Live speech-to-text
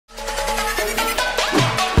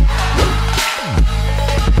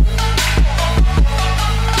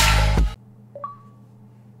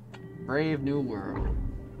brave new world.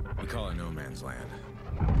 We call it no man's land.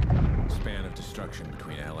 Span of destruction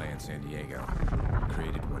between LA and San Diego,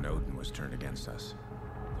 created when Odin was turned against us.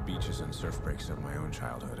 The beaches and surf breaks of my own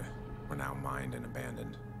childhood were now mined and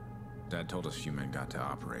abandoned. Dad told us few men got to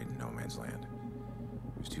operate in no man's land.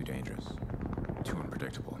 It was too dangerous, too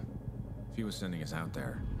unpredictable. If he was sending us out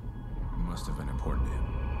there, it must have been important to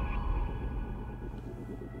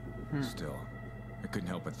him. Still, I couldn't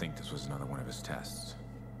help but think this was another one of his tests.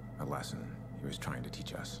 A lesson he was trying to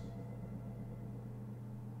teach us.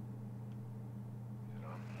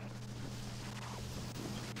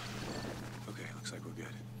 Okay, looks like we're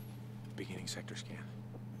good. Beginning sector scan.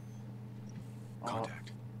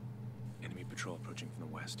 Contact. Enemy patrol approaching from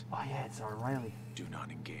the west. Oh yeah, it's our Riley. Do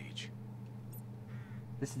not engage.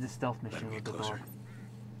 This is the stealth mission with the closer. door.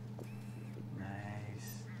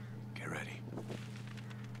 Nice. Get ready.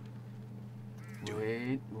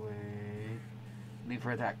 Wait. Leave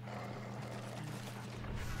for attack.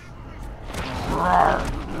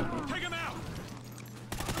 Take him out!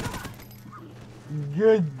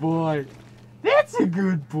 Good boy. That's a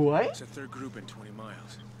good boy. It's a third group in 20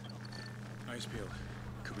 miles. Eyes peeled.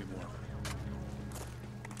 Could be more.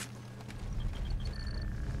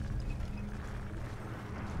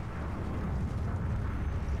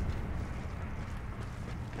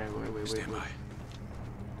 Okay, wait. Stand by.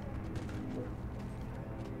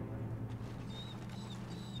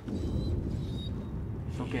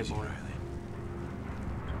 It's okay, Easy, boy. Riley.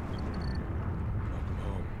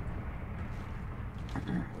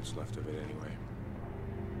 Welcome home. What's left of it anyway.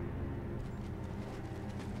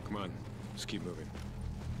 Come on, let's keep moving.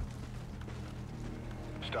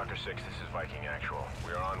 Stalker 6, this is Viking Actual.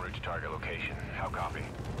 We are en route to target location. How copy?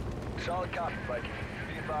 Solid copy, Viking.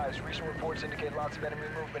 Be advised, recent reports indicate lots of enemy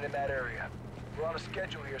movement in that area. We're on a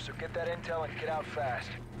schedule here, so get that intel and get out fast.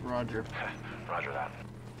 Roger. Roger that.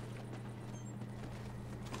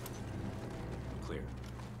 Clear.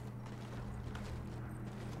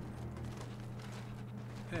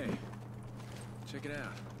 Hey, check it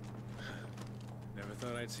out. Never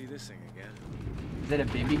thought I'd see this thing again. Is that a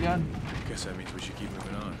baby gun? Guess that means we should keep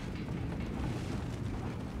moving on.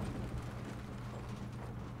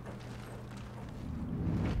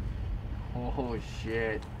 Oh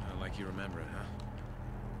shit. Not like you remember it, huh?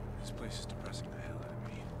 This place is depressing the hell out of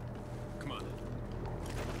me. Come on.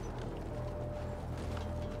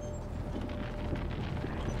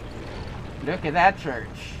 Look at that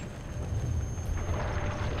church.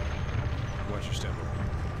 Watch your step.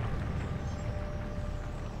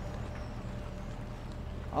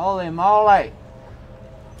 Holy moly.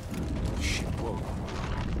 Shit, whoa.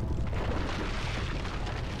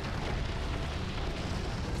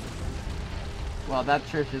 Well, that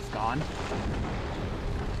church is gone.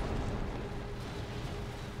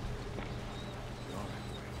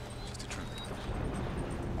 Just a trip.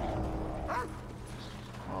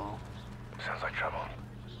 Oh, Sounds like trouble.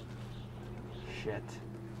 shit.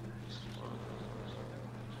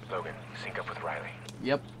 Logan, sync up with Riley.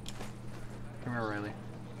 Yep. Come here, Riley.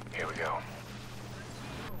 Here we go.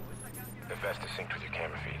 The vest is synced with your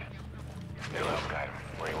camera feed. It'll help guide him.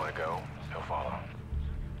 Where you want to go, he'll follow.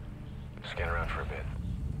 Scan around for a bit.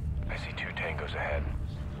 I see 2 tangos ahead.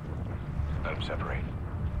 Let them separate.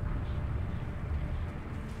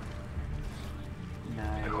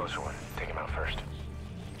 Nice. The closer one, take him out first.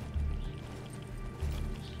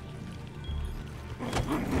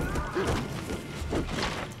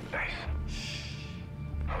 Nice.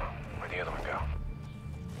 Where'd the other one go?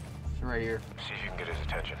 It's right here. See if you can get his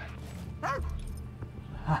attention.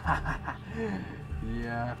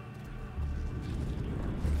 Yeah.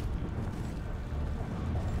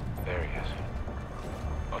 There he is.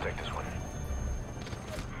 I'll take this one.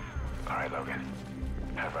 All right, Logan.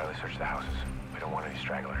 Have Riley search the houses. We don't want any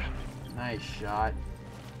stragglers. Nice shot.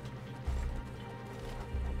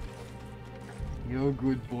 You're a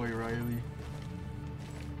good boy, Riley.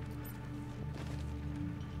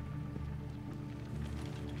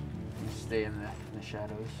 You stay in the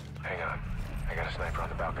shadows. Hang on. I got a sniper on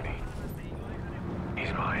the balcony.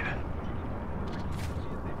 He's mine.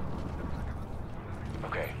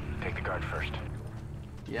 Okay, take the guard first.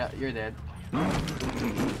 Yeah, you're dead.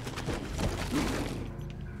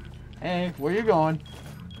 Hey, where you going?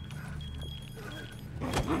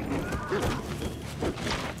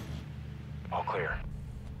 All clear.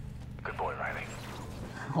 Good boy, Riley.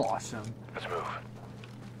 Awesome. Let's move.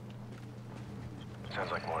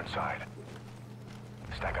 Sounds like more inside.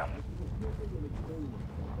 Stack up.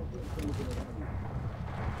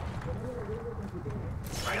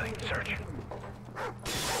 Riley, search.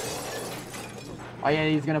 Oh yeah,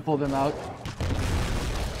 he's gonna pull them out.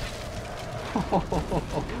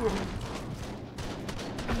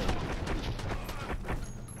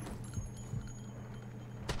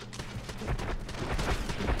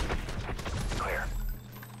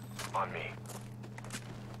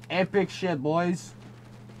 epic shit, boys.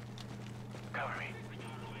 Cover me.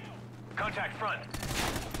 Contact front.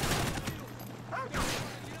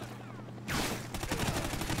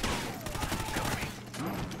 Cover me.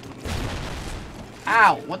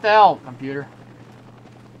 Ow! What the hell, computer?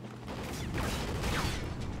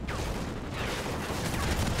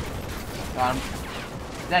 Got him.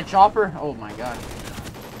 Is that chopper? Oh my god.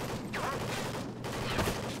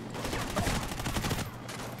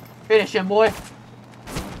 Finish him, boy.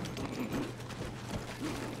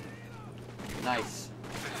 Nice.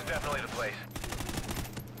 This is definitely the place.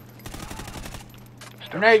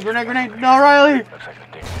 Grenade, grenade, grenade! No, Riley! Looks like the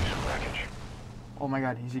dig is wreckage. Oh my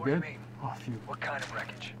god, is he What do you good? mean? Oh, phew. What kind of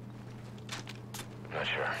wreckage? Not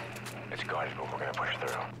sure. It's guarded, but we're gonna push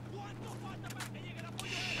through.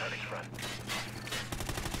 Turning front.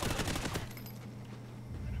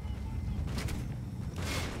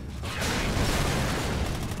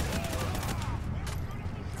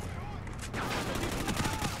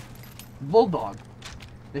 Bulldog.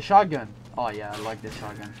 The shotgun. Oh yeah, I like this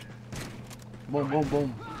shotgun. Boom, boom,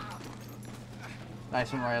 boom.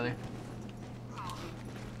 Nice one, Riley.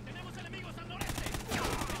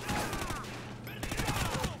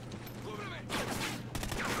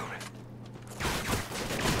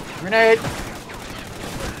 Grenade!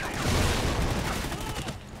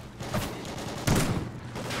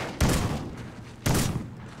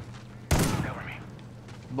 Cover me.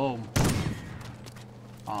 Boom.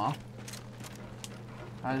 Aw.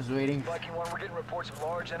 I was waiting. Viking 1, we're getting reports of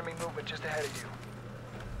large enemy movement just ahead of you.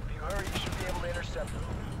 If you hurry, you should be able to intercept them.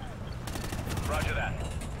 Roger that.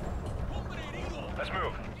 Let's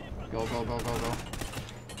move. Go, go, go, go, go.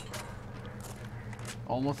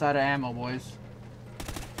 Almost out of ammo, boys.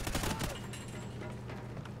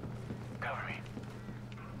 Cover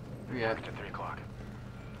me. Yeah. It's at 3 o'clock.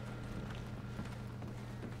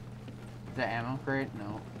 Is that ammo crate?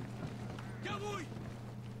 No.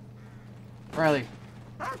 Riley.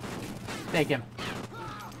 Take him.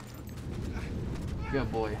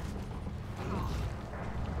 Good boy.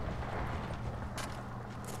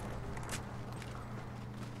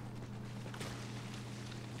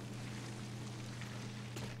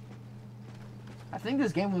 I think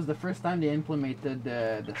this game was the first time they implemented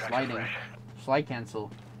the slide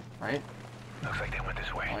cancel, right? Looks like they went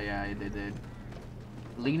this way. Oh yeah, they did.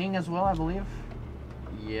 Leaning as well, I believe.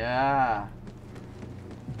 Yeah.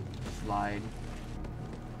 Slide.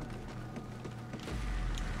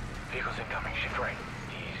 Vehicles incoming. Shift right.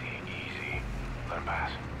 Easy, easy. Let them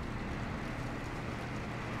pass.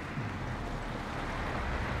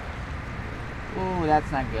 Ooh, that's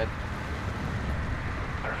not good.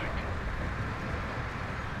 Perfect.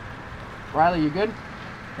 Riley, you good?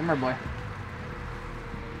 Come here, boy.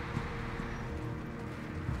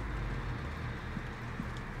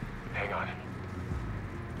 Hang on.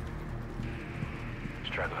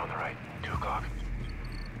 Straggling on the right. 2 o'clock.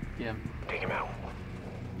 Yeah. Take him out.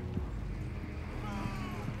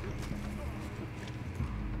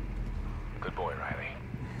 Good boy, Riley.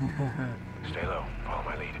 Stay low. Follow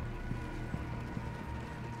my lead.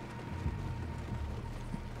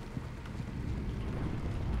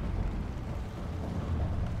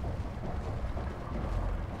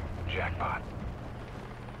 Jackpot.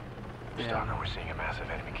 Yeah. Stalker, we're seeing a massive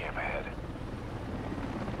enemy camp ahead.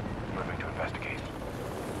 Moving to investigate.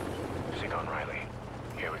 Sig on Riley.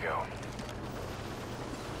 Here we go.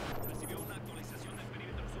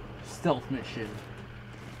 Stealth mission.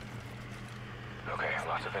 Okay,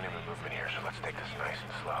 lots of enemy movement here, so let's take this nice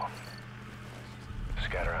and slow.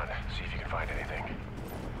 Scout around, see if you can find anything.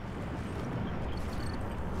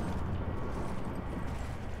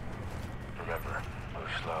 Remember, move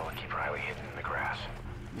slow and keep Riley hidden in the grass.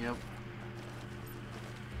 Yep.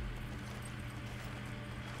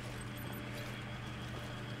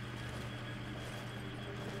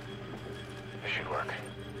 This should work.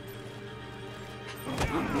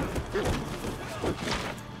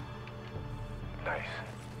 Nice.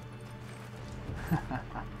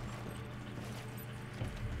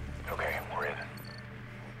 Okay, we're in.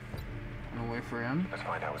 I'm gonna wait for him. Let's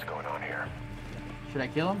find out what's going on here. Should I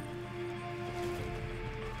kill him?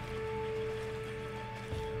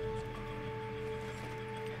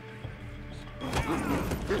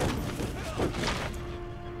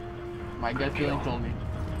 My gut feeling told me.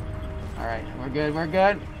 Alright, we're good, we're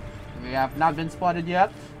good. We have not been spotted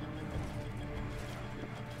yet.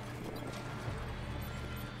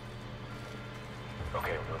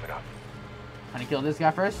 Okay, we're moving up. Gonna kill this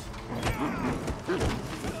guy first.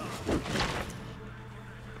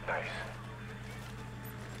 Nice.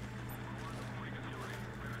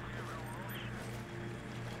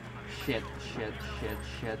 Shit, shit, shit,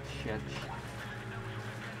 shit, shit.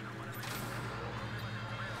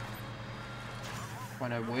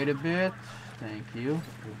 Wanna wait a bit? Thank you.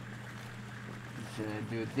 Let's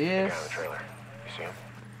do this. Get out of the trailer. You see him?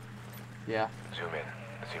 Yeah. Zoom in.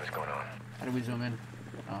 Let's see what's going on. How do we zoom in?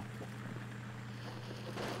 Oh.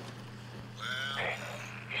 Hey,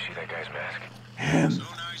 you see that guy's mask? So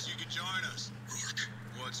nice you could join us. Rourke,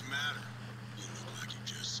 what's the matter? You look like you've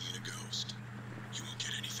just seen a ghost. You won't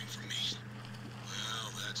get anything from me.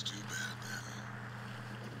 Well, that's too bad then.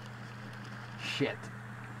 Shit.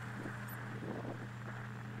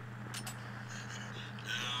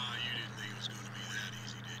 No, you didn't think it was going to be that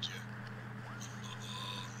easy, did you?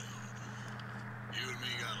 Oh, no. You and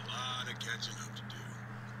me got a lot of catching up to do.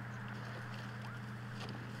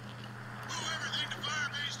 Move everything to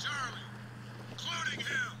Firebase Charlie, including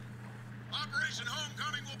him. Operation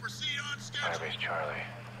Homecoming will proceed on schedule. Firebase Charlie.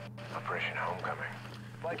 Operation Homecoming.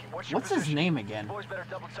 Viking, what's your What's his position? name again? Boys better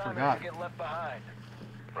double time Forgot. or you get left behind.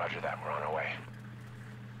 Roger that. We're on our way.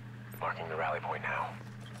 Marking the rally point now.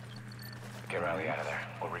 Get Riley out of there.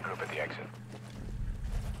 We'll regroup at the exit.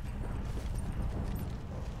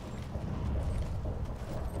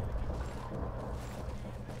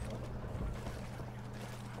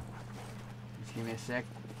 Just give me a sec.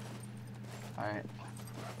 Alright.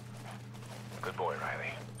 Good boy,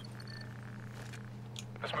 Riley.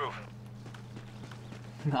 Let's move.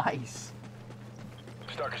 Nice.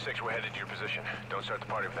 Stalker 6, we're headed to your position. Don't start the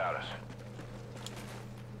party without us.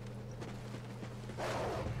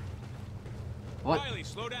 What? Riley,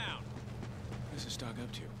 slow down. What's this dog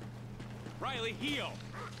up to? Riley, heel.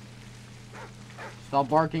 Stop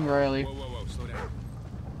barking, Riley. Whoa, whoa, whoa, slow down.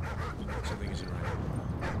 Something isn't right.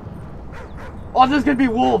 Oh, there's gonna be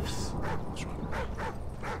wolves! What's wrong?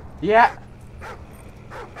 Yeah!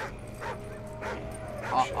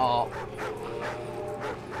 Uh-oh.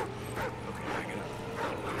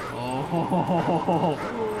 Oh.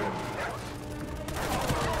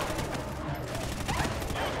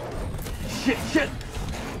 Shit, shit!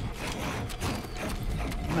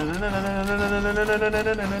 No, no, no, no, no, no, no, no, no, no, no,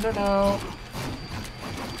 no, no, no, no.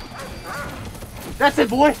 That's it,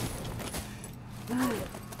 boy!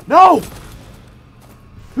 No!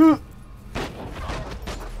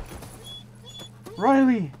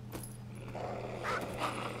 Riley!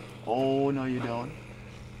 Oh, no, you don't.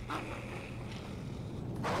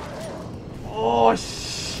 Oh,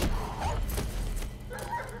 shh!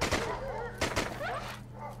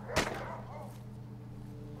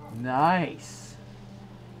 Nice.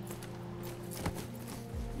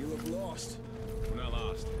 You look lost. We're not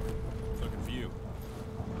lost. Looking for you.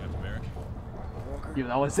 Captain Merrick. Walker? Dude,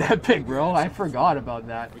 that was epic, bro. I forgot about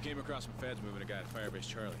that. We came across some feds moving a guy at Firebase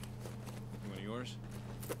Charlie. One of yours?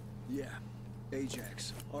 Yeah.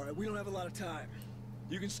 Ajax. Alright, we don't have a lot of time.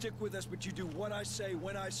 You can stick with us, but you do what I say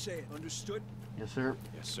when I say it. Understood? Yes, sir.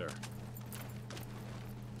 Yes, sir.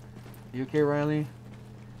 You okay, Riley?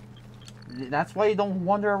 That's why you don't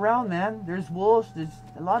wander around, man. There's wolves. There's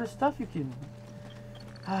a lot of stuff you can...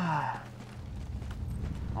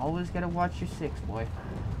 Always gotta watch your six, boy.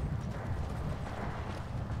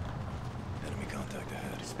 Enemy contact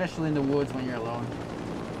ahead. Especially in the woods when you're alone.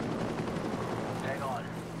 Hang on.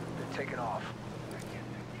 They're taking off.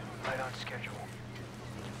 Right on schedule.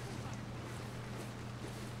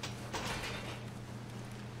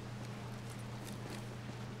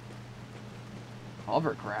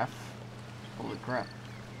 Hovercraft? Holy crap.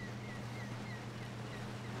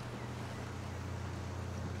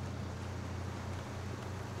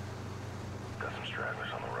 Got some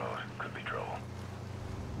stragglers on the road. Could be trouble.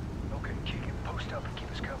 Okay, Keegan, post up and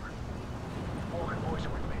keep us covered. Walker, boys are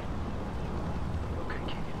with me. Okay,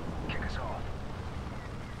 Keegan, kick us off.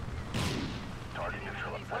 Target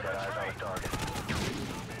neutral. I got eyes on the target.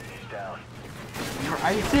 He's down.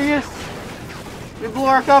 Are you serious? We blew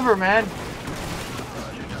our cover, man.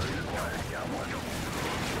 Roger, target acquired. Got one.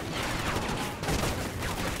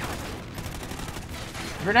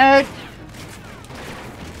 Grenade!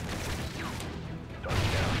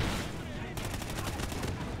 Target down.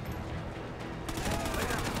 Lay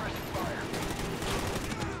down suppressive fire.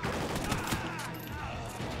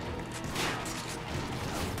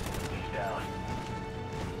 He's down.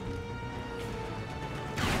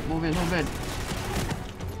 Move in, move in.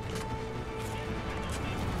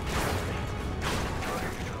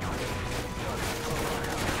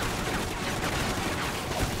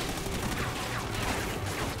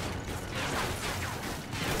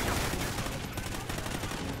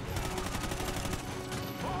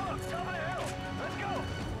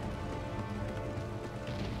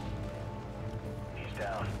 He's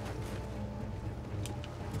down.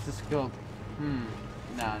 What's the scope?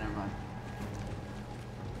 Nah, never mind.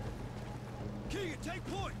 Keegan, take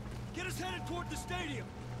point! Get us headed toward the stadium!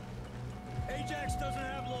 Ajax doesn't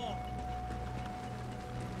have long.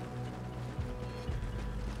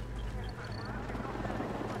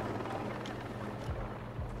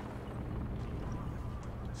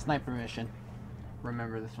 Sniper mission.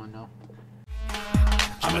 Remember this one, no?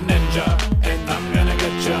 I'm a ninja, and I'm gonna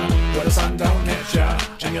get ya where the sun don't hit ya,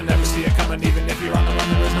 and you'll never see it coming. Even if you're on the run,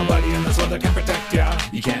 there is nobody in this world that can protect ya.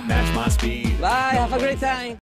 You can't match my speed. Bye, have a great time.